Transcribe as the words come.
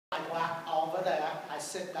walk over there, I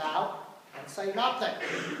sit down and say nothing.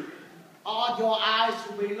 All your eyes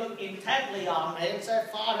will be look intently on me and say,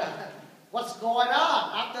 Father, what's going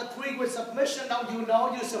on? After 3 weeks of mission, don't you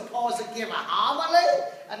know you're supposed to give a homily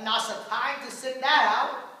and not a time to sit down?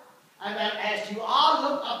 And then as you all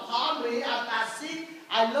look upon me,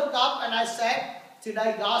 I look up and I said,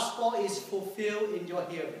 today's gospel is fulfilled in your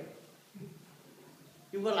hearing.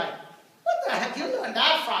 You were like, what the heck you learned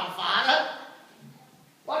that from, Father?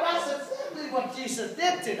 Well, that's exactly what Jesus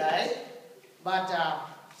did today. But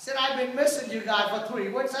since I've been missing you guys for 3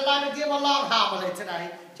 weeks, I'd like to give a long homily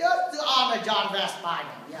today, just to honor John Westmeyer.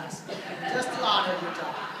 Yes, just to honor you,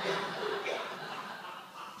 John.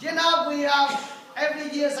 You know, we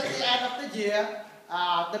every year at the end of the year,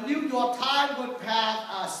 the New York Times would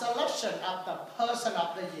have a selection of the person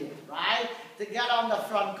of the year, right? To get on the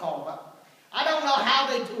front cover. I don't know how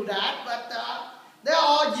they do that, but there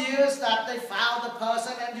are years that they found the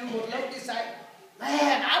person and you would look and say,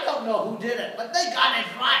 man, I don't know who did it, but they got it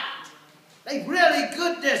right. They really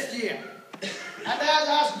good this year. And there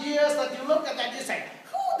are years that you look at that and you say,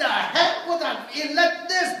 who the heck would have elect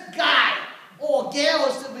this guy or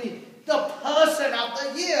girls to be the person of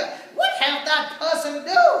the year? What have that person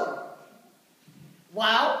do?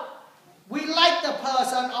 Well, we like the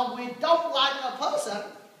person or we don't like a person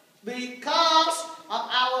because of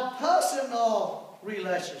our personal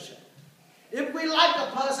relationship. If we like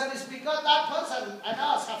a person, it's because that person and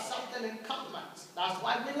us have something in common. That's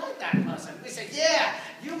why we like that person. We say, yeah,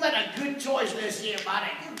 you made a good choice this year,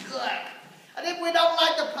 buddy. You're good. And if we don't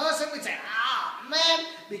like the person, we say, man,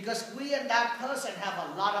 because we and that person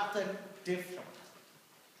have a lot of things different.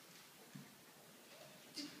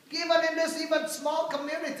 Even in this even small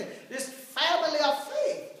community, this family of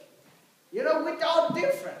faith, you know, we're all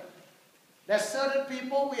different. There's certain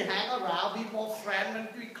people we hang around, be more friendly and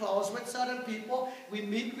be close with certain people. We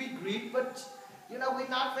meet, we greet, but, you know, we're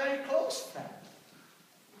not very close friends.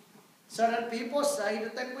 Certain people say the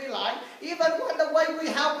thing we like, even when the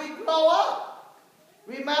way how we grow up.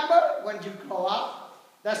 Remember, when you grow up,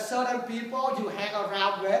 there's certain people you hang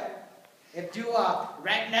around with. If you are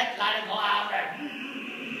redneck, like to go out there,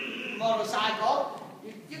 motorcycle,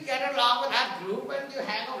 you get along with that group and you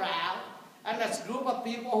hang around. And that's a group of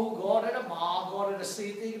people who go to the mall, go to the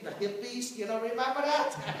city, the hippies, you know, remember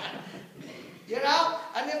that? You know?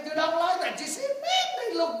 And if you don't like that, you say, man,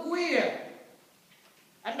 they look weird.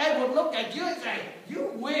 And they would look at you and say,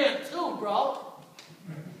 you weird too, bro.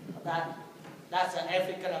 That's an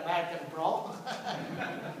African-American bro.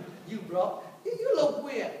 You, bro. You look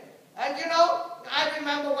weird. And you know, I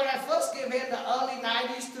remember when I first came here in the early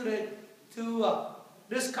 90s to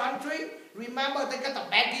this country, remember they got the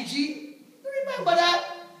baggy jean? Remember that?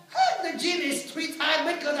 The jean is 3 times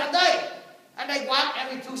bigger than they. And they walk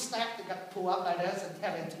every 2 steps. They got to pull up like this and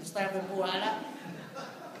every 2 steps and pull like that.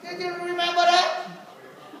 Did you remember that?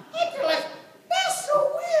 And you're like, that's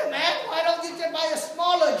so weird, man. Why don't you just buy a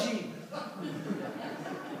smaller jean?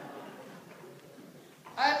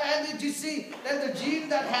 And did you see, then the jeans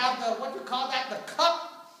that have the, what you call that, the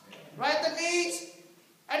cup, right, the knees?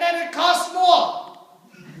 And then it costs more.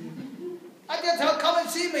 I just tell, come and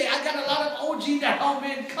see me. I got a lot of old jeans that have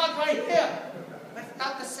been cut right here. But it's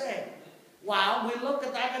not the same. Wow, we look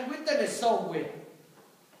at that and we think it's so weird.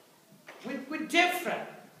 We're different.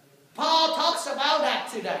 Paul talks about that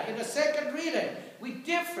today in the second reading. We're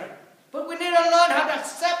different. But we need to learn how to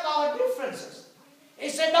accept our differences. He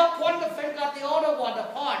said, don't point the finger at the older one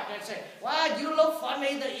apart and say, well, you look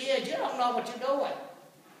funny in the ears. You don't know what you're doing.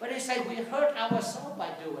 But he said, we hurt ourselves by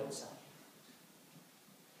doing so.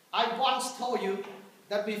 I once told you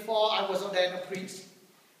that before I was ordained a priest,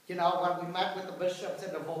 you know, when we met with the bishops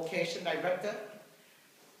and the vocation director,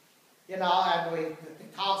 you know, and we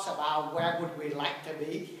talks about where would we like to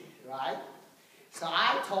be, right? So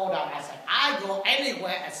I told them, I said, I go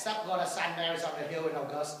anywhere except go to St. Mary's on the Hill in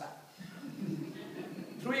Augusta.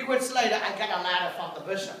 3 weeks later, I got a letter from the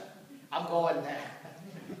bishop. I'm going there.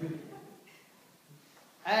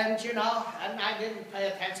 And, you know, and I didn't pay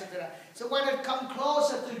attention to that. So when it come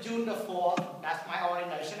closer to June the 4th, that's my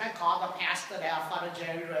ordination, I called the pastor there, Father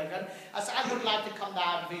Jerry Reagan. I said, I would like to come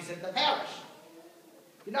down and visit the parish.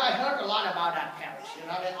 You know, I heard a lot about that parish. You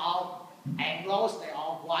know, they're all Anglos, they're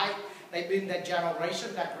all white. They've been the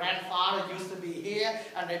generation that grandfather used to be here,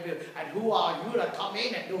 and who are you to come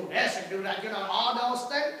in and do this and do that, you know, all those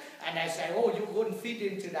things. And they say, oh, you wouldn't fit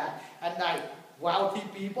into that. And they wealthy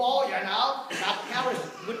people, you know, that parish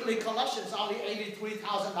weekly collection is only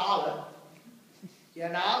 $83,000, you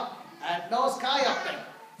know, and those kind of things.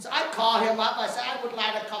 So I called him up, I said, I would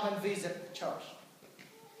like to come and visit the church.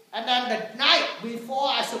 And then the night before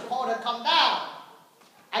I supposed to come down,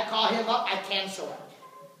 I called him up, I cancel it.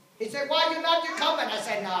 He said, why you not coming? I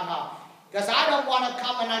said, no. Because I don't want to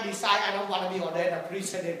come and I decide I don't want to be ordained a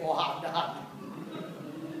priest anymore. I'm done.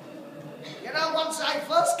 You know, once I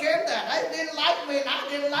first came there, they didn't like me and I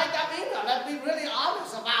didn't like them either. Let's be really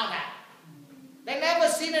honest about that. They never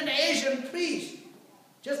seen an Asian priest.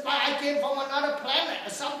 Just like I came from another planet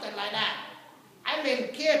or something like that. I mean,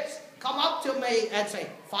 kids come up to me and say,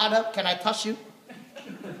 Father, can I touch you?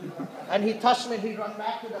 And he touched me and he run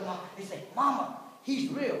back to the mom. He said, Mama, he's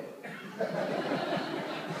real. Come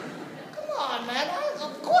on, man.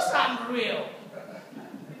 Of course I'm real.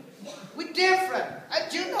 We're different.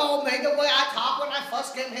 And you know me, the way I talk when I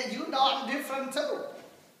first came here, you know I'm different too.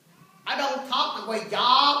 I don't talk the way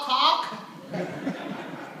y'all talk.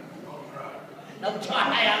 Don't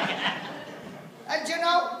try. And you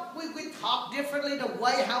know, we talk differently, the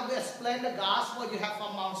way how we explain the gospel. You have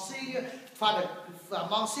from Monsignor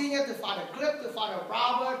to Father Cliff to Father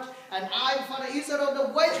Robert, and I, Father Isidore, the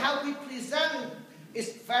way how we present is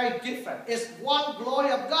very different. It's one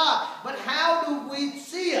glory of God, but how do we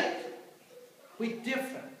see it? We're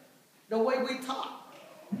different. The way we talk.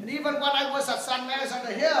 And even when I was at St. Mary's on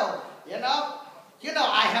the Hill, you know,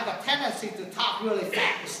 I have a tendency to talk really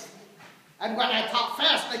fast. And when I talk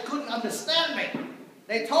fast, they couldn't understand me.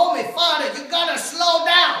 They told me, Father, you got to slow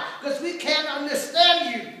down because we can't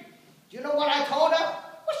understand you. You know what I told them?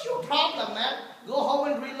 What's your problem, man? Go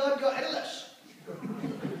home and relearn your English.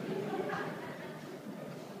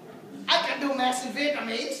 I can do massive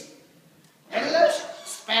Vietnamese, English,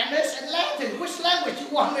 Spanish, and Latin. Which language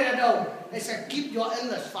you want me to know? They said, keep your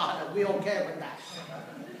English, Father. We're okay with that.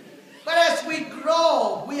 But as we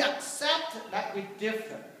grow, we accept that we're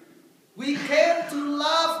different. We came to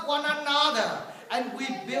love one another, and we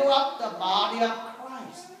build up the body of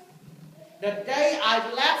Christ. The day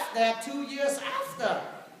I left there 2 years after,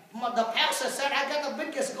 the pastor said, I got the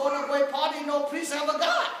biggest going away party no priest ever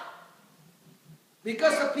got.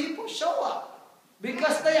 Because the people show up.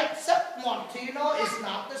 Because they accept Montino is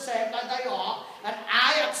not the same like they are, and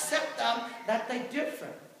I accept them that they're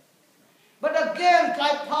different. But again,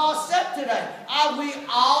 like Paul said today, are we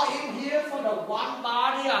all in here for the one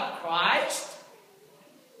body of Christ?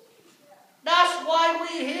 That's why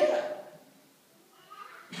we're here.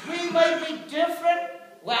 We may be different,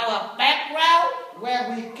 our background,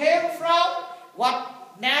 where we came from,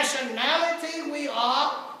 what nationality we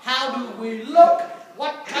are, how do we look,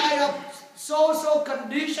 what kind of social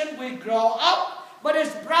condition we grow up. But his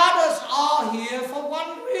brothers are here for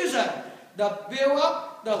one reason, to build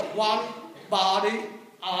up the one body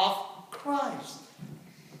of Christ.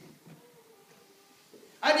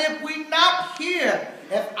 And if we're not here,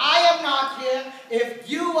 if I am not here, if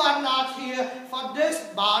you are not here for this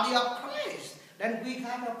body of Christ, then we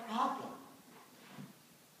have a problem.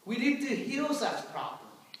 We need to heal that problem.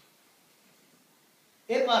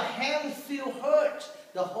 If a hand feels hurt,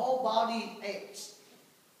 the whole body aches.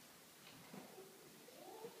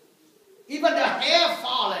 Even the hair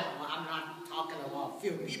falling. Well, I'm not talking about a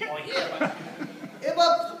few people here, but if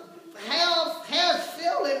a hair's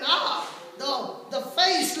falling off, the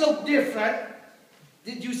face look different.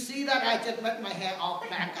 Did you see that? I just let my hair all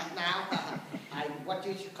back up now. What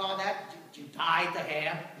you should call that? You dyed the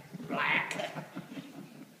hair black.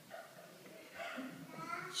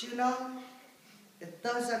 You know, it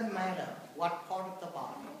doesn't matter what part of the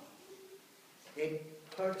body. It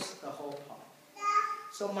hurts the whole part.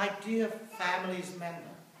 So my dear family's member,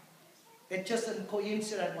 it's just a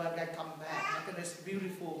coincidence when I come back. Look at this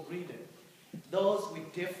beautiful greeting. Those we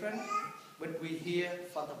different, but we here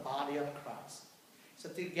for the body of Christ. So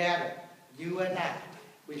together, you and I,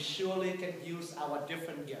 we surely can use our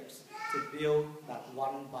different gifts to build that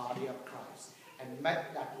one body of Christ and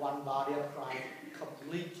make that one body of Christ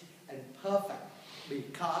complete and perfect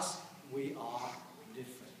because we are